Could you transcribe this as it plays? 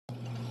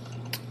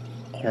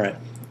Alright,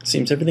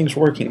 seems everything's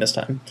working this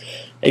time.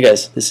 Hey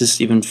guys, this is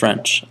Stephen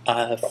French.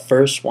 I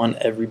first want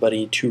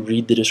everybody to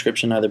read the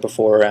description either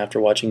before or after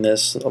watching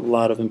this. A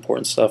lot of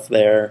important stuff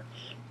there,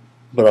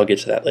 but I'll get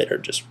to that later.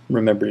 Just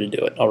remember to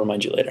do it. I'll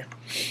remind you later.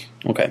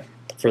 Okay,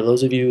 for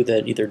those of you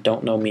that either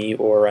don't know me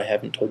or I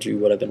haven't told you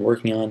what I've been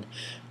working on,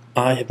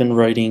 I have been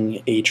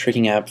writing a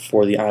tricking app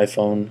for the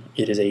iPhone.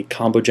 It is a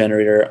combo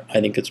generator.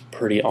 I think it's a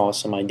pretty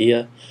awesome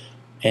idea,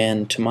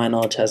 and to my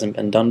knowledge hasn't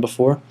been done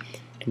before.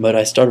 But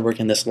I started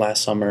working this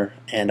last summer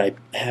and I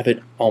have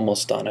it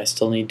almost done. I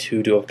still need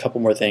to do a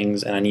couple more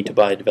things, and I need to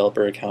buy a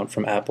developer account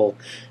from Apple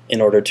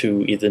in order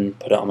to even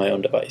put it on my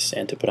own device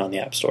and to put it on the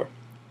App Store.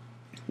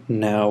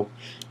 Now,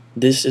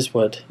 this is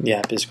what the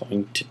app is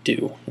going to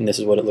do, and this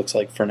is what it looks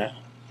like for now.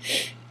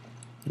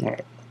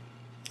 Alright.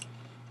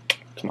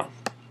 Come on.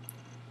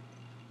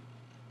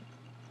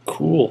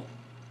 Cool.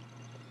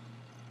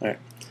 Alright.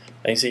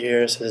 I can see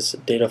here it says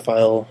data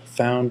file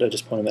found. I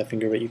just pointed my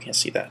finger, but you can't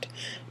see that.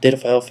 Data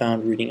file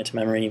found, reading it to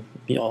memory.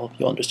 You'll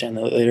understand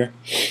that later.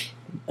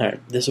 Alright,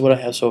 this is what I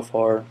have so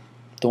far.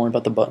 Don't worry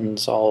about the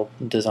buttons. I'll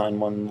design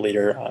one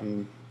later.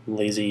 I'm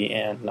lazy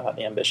and not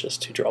ambitious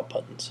to draw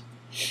buttons.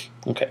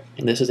 Okay,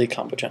 and this is a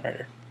combo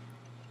generator.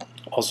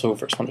 Also,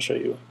 first want to show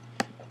you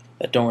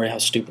that don't worry how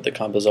stupid the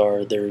combos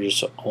are.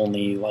 There's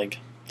only like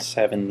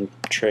 7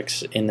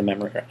 tricks in the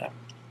memory right now.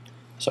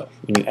 So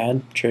when you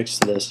add tricks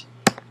to this,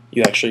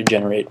 you actually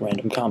generate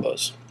random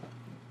combos.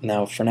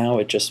 Now, for now,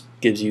 it just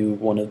gives you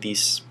one of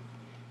these.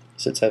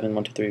 Is it 7?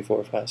 1, 2, 3,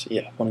 4, 5. So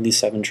yeah, one of these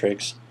 7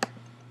 tricks,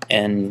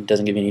 and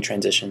doesn't give you any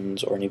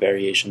transitions or any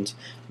variations.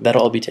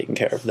 That'll all be taken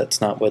care of.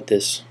 That's not what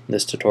this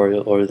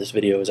tutorial or this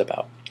video is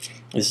about.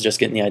 This is just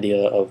getting the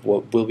idea of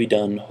what will be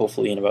done,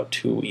 hopefully in about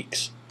 2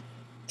 weeks.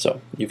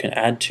 So you can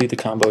add to the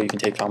combo. You can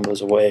take combos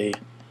away.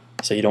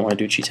 So you don't want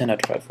to do G10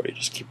 after 540.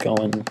 Just keep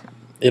going.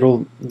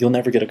 You'll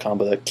never get a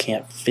combo that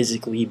can't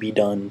physically be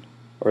done,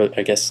 or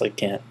I guess like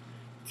can't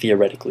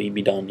theoretically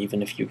be done,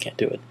 even if you can't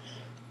do it.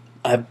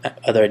 I have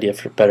other idea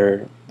for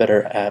better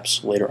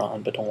apps later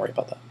on, but don't worry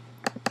about that.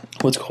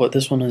 What's cool with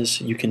this one is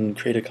you can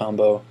create a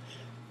combo,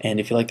 and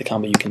if you like the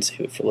combo, you can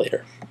save it for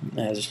later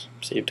as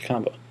saved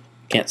combo.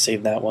 You can't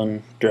save that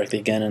one directly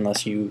again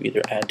unless you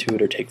either add to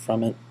it or take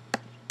from it.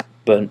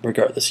 But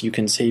regardless, you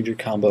can save your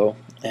combo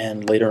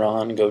and later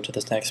on go to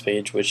this next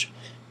page, which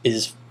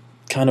is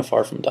kind of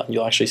far from done.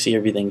 You'll actually see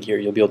everything here.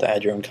 You'll be able to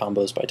add your own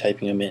combos by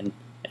typing them in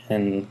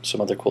and some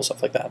other cool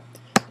stuff like that.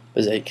 But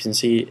as you can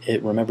see,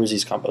 it remembers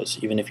these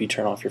combos. Even if you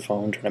turn off your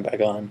phone, turn it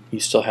back on, you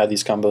still have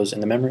these combos in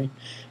the memory,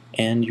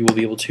 and you will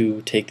be able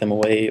to take them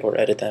away or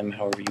edit them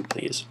however you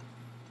please.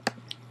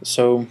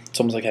 So it's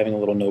almost like having a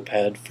little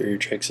notepad for your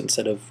tricks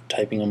instead of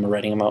typing them or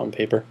writing them out on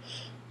paper,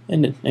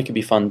 and it can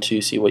be fun to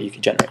see what you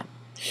can generate.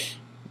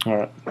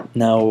 Alright,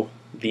 now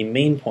the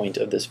main point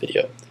of this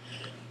video.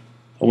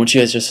 I want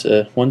you guys just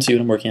one, see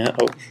what I'm working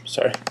at. Oh,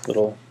 sorry,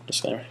 little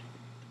disclaimer.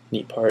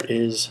 Neat part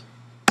is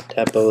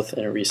tap both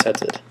and it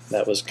resets it.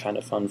 That was kind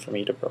of fun for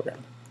me to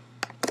program.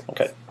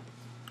 Okay,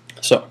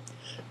 so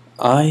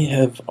I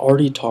have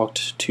already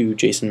talked to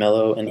Jason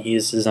Mello, and he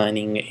is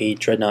designing a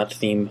Dreadnought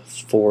theme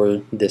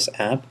for this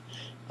app.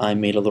 I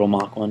made a little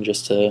mock one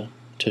just to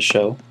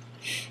show,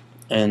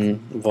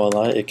 and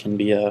voila, it can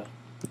be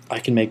I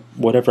can make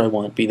whatever I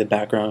want be the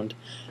background,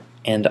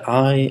 and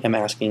I am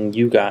asking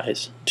you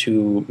guys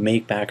to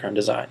make background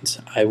designs.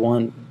 I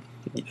want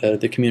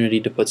the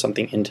community to put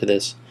something into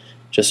this,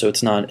 just so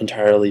it's not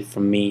entirely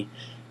from me,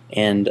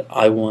 and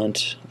I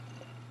want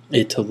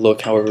it to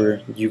look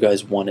however you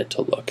guys want it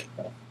to look.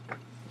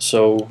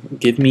 So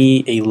give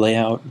me a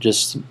layout.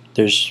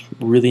 There's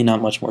really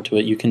not much more to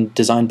it. You can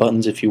design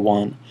buttons if you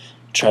want.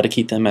 Try to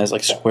keep them as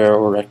like square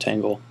or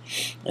rectangle,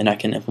 and I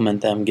can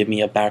implement them. Give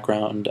me a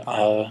background.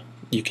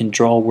 You can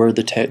draw where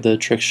the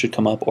tricks should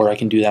come up, or I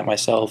can do that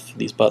myself,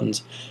 these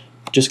buttons.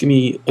 Just give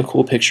me a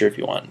cool picture if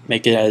you want.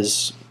 Make it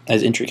as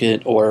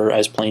intricate or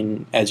as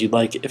plain as you'd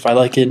like. If I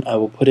like it, I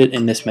will put it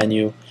in this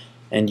menu,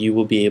 and you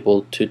will be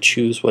able to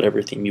choose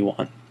whatever theme you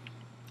want.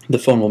 The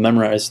phone will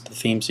memorize the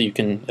theme, so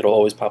it'll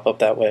always pop up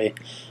that way,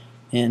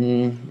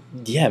 and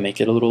yeah,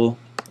 make it a little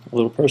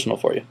personal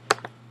for you.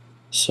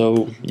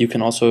 So you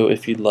can also,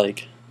 if you'd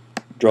like,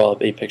 draw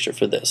up a picture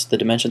for this. The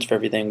dimensions for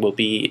everything will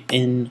be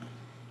in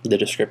the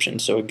description,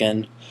 so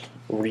again,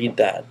 read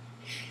that.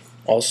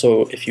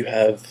 Also, if you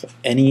have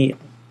any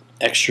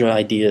extra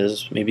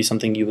ideas, maybe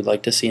something you would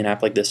like to see an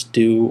app like this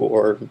do,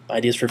 or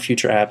ideas for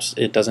future apps,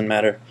 it doesn't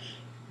matter.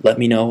 Let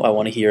me know. I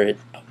want to hear it.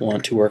 I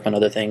want to work on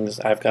other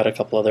things. I've got a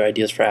couple other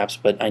ideas for apps,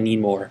 but I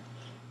need more.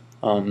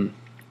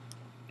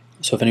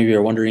 So if any of you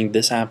are wondering,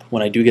 this app,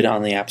 when I do get it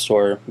on the App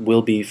Store,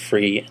 will be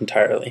free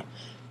entirely.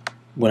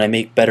 When I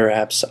make better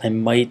apps, I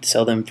might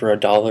sell them for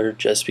 $1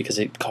 just because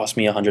it cost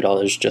me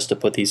 $100 just to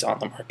put these on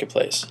the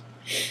marketplace.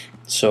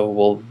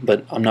 So,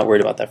 but I'm not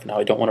worried about that for now.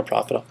 I don't want to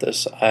profit off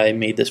this. I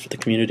made this for the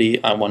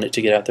community. I want it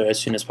to get out there as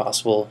soon as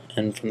possible,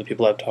 and from the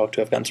people I've talked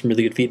to, I've gotten some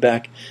really good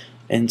feedback,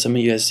 and some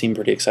of you guys seem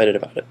pretty excited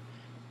about it.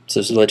 So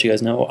just to let you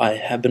guys know, I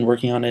have been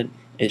working on it.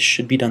 It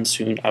should be done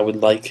soon. I would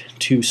like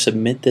to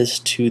submit this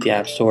to the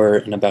App Store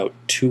in about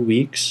 2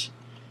 weeks.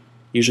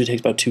 Usually takes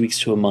about 2 weeks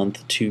to a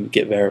month to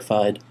get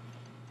verified,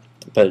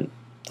 but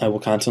I will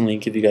constantly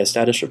give you guys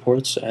status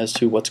reports as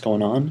to what's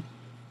going on,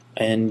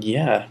 and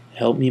yeah,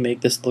 help me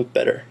make this look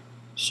better.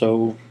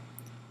 So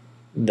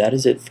that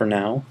is it for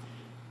now.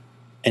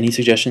 Any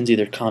suggestions,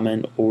 either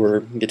comment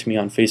or get to me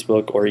on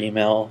Facebook or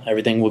email.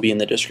 Everything will be in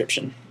the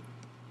description.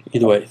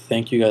 Either way,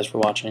 thank you guys for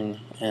watching,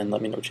 and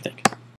let me know what you think.